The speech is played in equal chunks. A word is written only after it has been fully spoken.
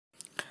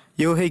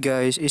Yo, hey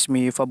guys, it's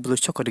me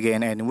Fabulous Chocolate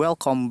again, and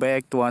welcome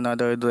back to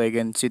another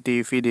Dragon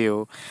City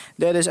video.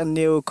 There is a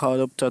new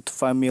corrupted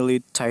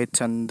family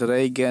Titan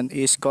Dragon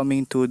is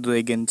coming to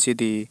Dragon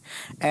City,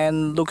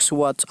 and looks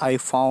what I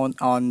found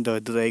on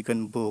the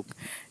Dragon book.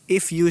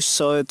 If you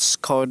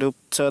search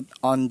corrupted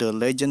on the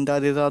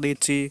legendary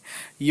rarity,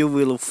 you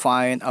will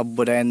find a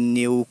brand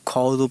new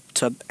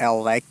corrupted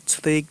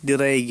electric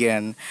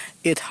dragon.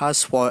 It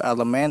has four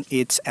elements: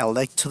 it's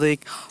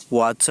electric,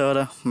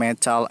 water,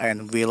 metal,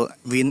 and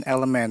wind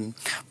element.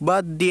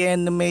 But the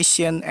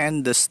animation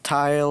and the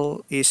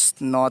style is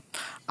not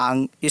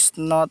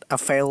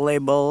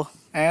available,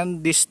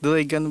 and this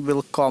dragon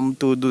will come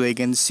to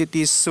Dragon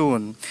City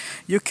soon.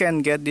 You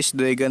can get this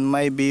dragon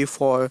maybe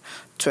for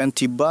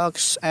 20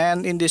 bucks,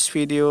 and in this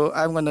video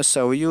I'm gonna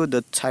show you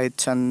the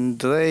Titan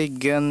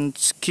dragon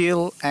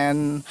skill,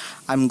 and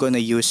I'm gonna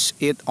use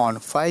it on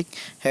fight.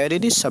 Here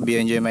it is. Hope you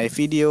enjoy my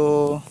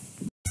video.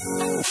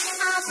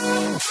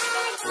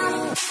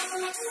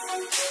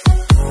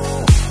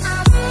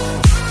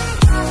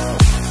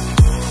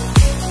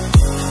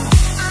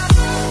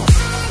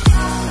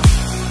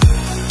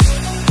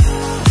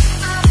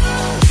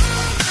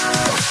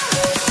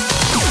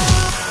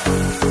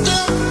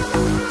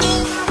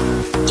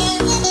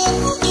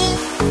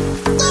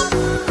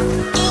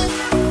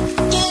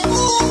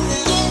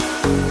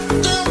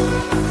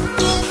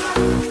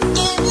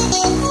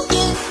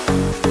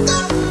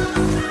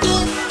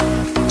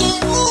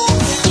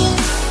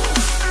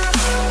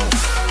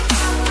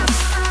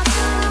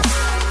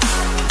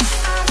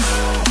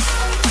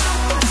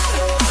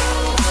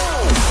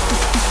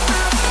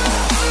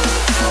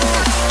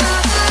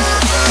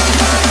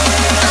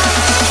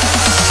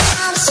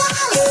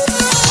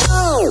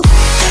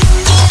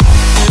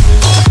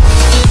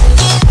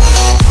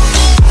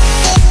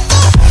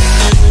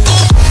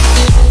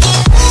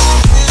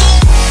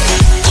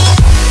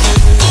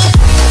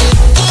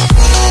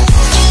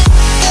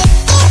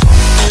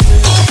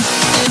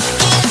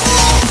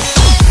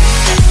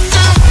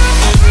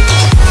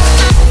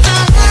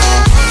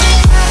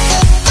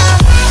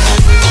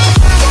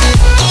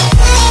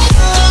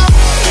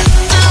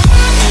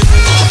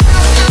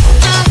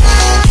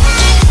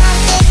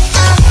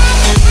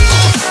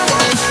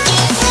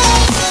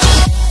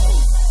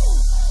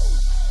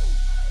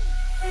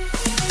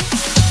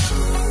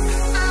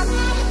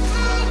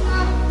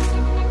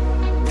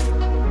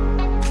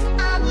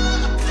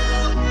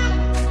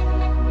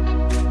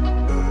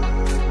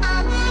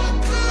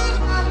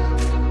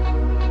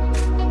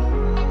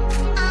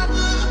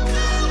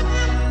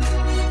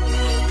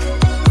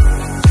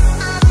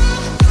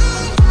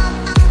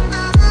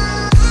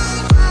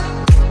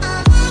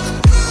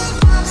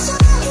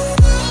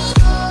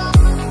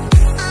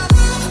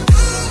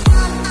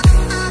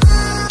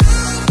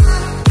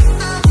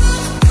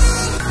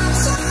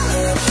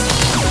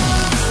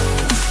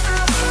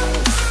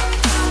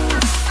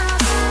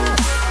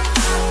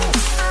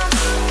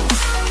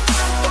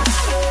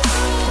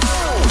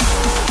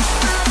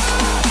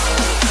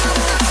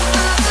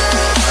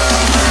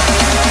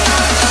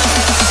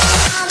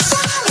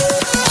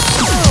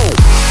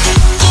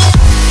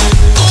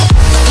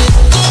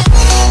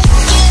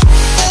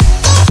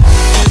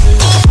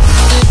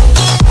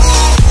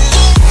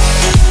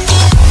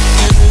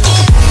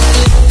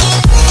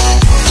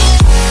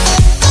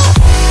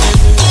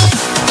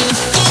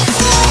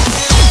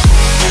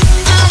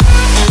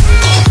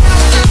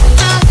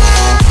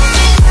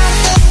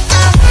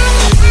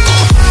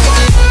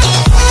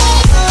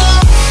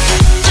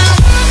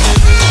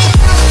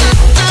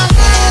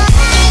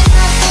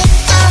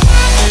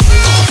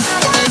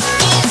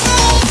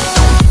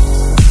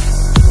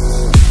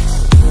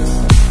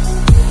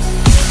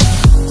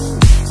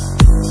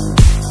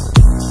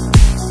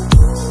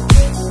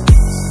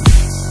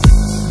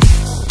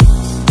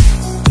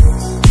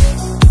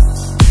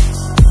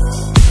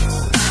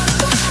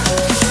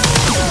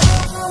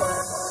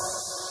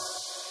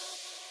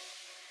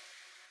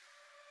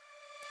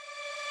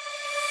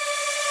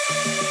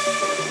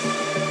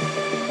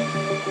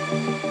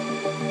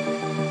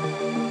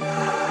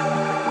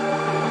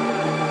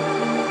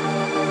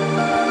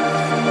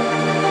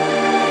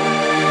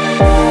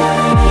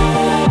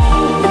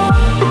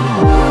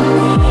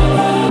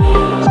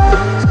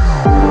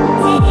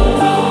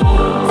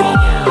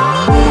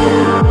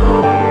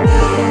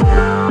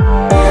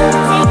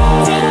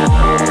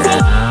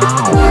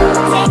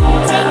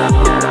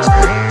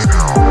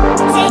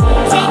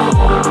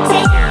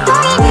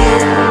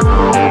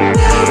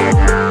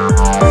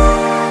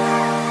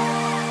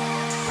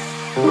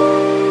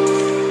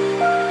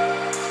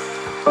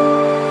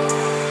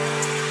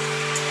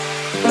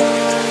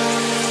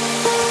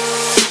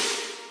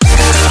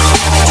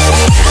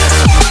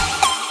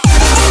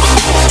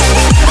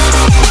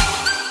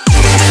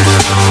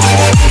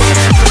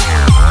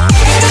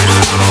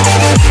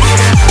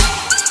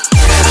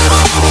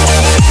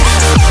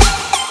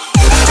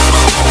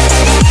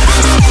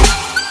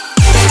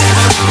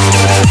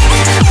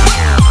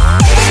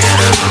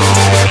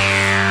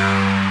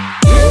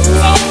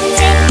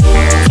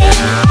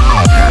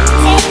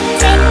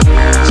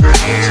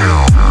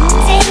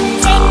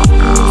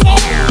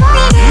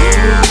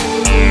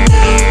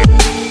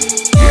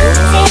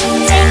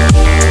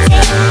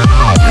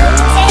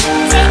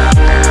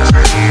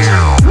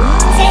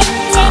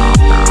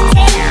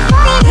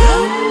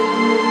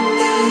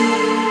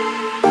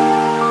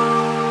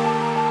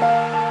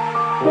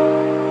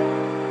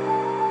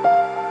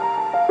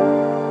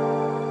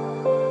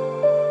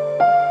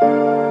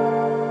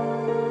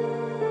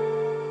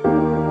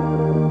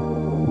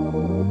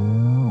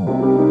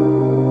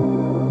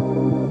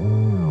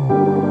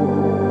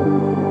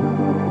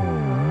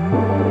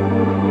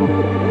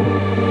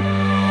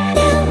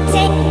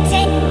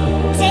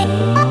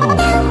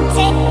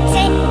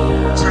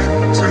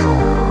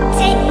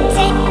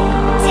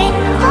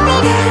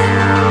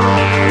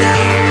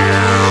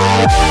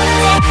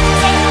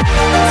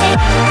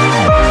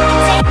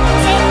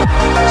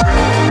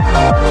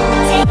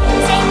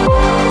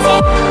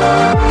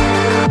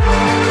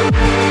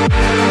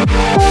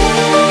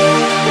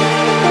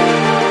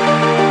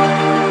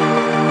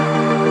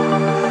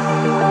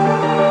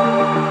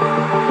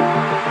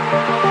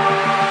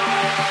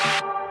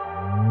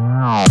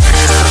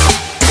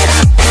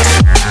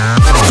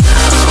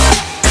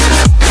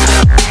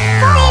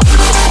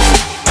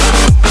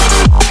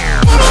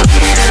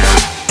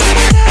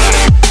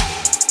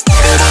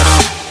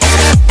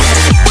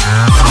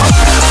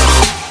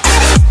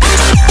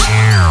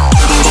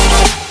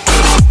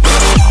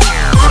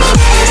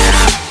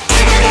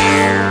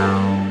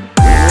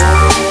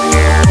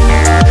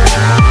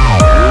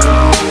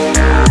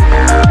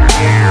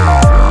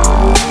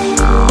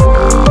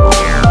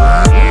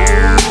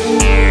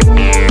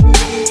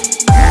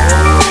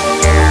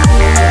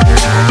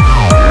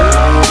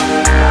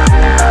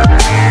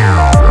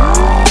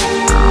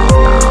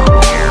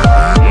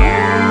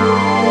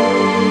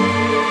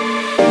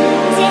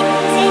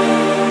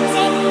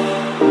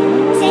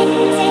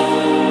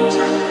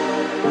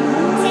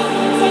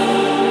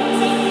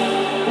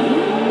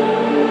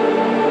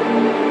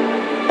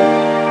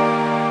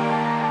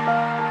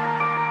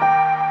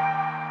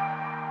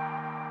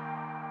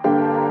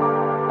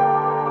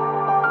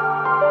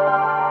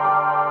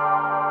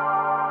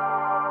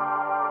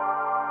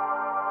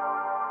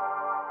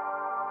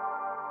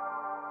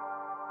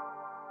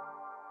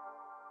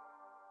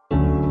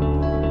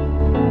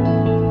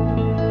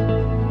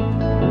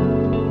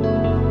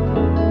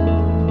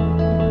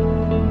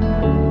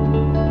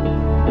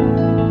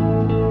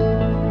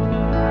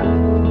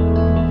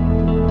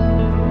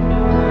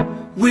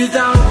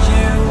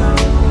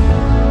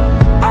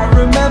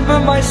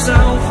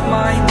 yourself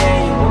my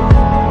name.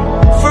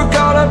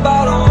 Forgot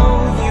about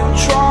all you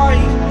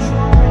tried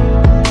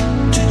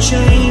to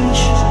change.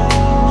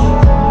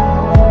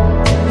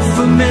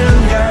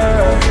 Familiar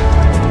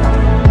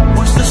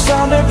was the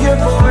sound of your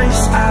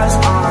voice as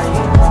I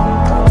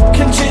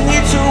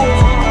continue to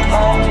walk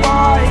on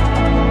by.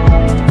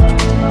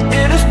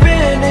 It has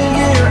been a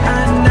year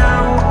and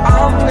now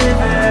I'm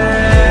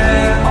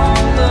living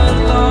on the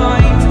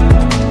line.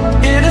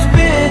 It has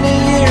been a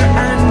year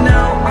and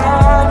now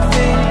I'm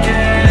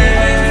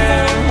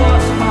thinking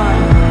what's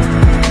mine,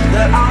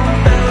 that I'm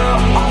better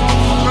off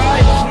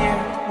right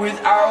here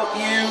without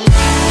you.